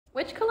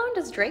Which cologne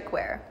does Drake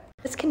wear?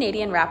 This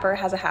Canadian rapper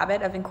has a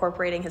habit of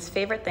incorporating his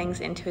favorite things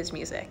into his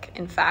music.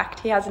 In fact,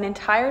 he has an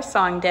entire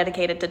song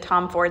dedicated to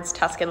Tom Ford's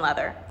Tuscan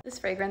leather. This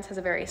fragrance has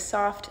a very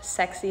soft,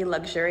 sexy,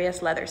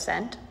 luxurious leather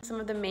scent. Some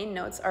of the main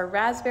notes are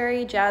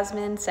raspberry,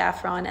 jasmine,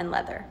 saffron, and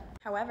leather.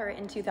 However,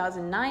 in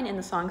 2009, in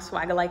the song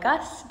Swagga Like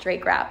Us,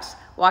 Drake raps,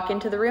 "Walk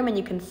into the room and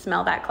you can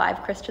smell that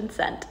Clive Christian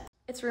scent."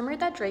 It's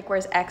rumored that Drake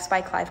wears X by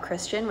Clive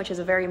Christian, which is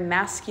a very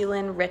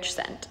masculine, rich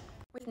scent,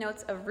 with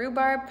notes of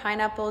rhubarb,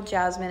 pineapple,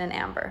 jasmine, and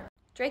amber.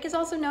 Drake is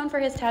also known for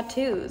his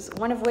tattoos,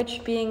 one of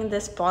which being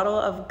this bottle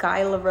of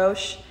Guy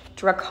Laroche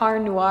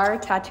Drakkar Noir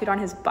tattooed on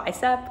his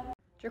bicep.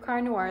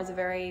 Drakkar Noir is a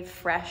very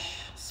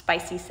fresh,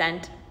 spicy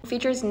scent. It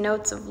features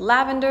notes of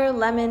lavender,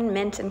 lemon,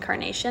 mint, and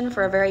carnation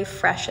for a very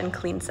fresh and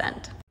clean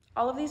scent.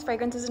 All of these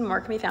fragrances and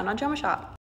more can be found on Jomashop.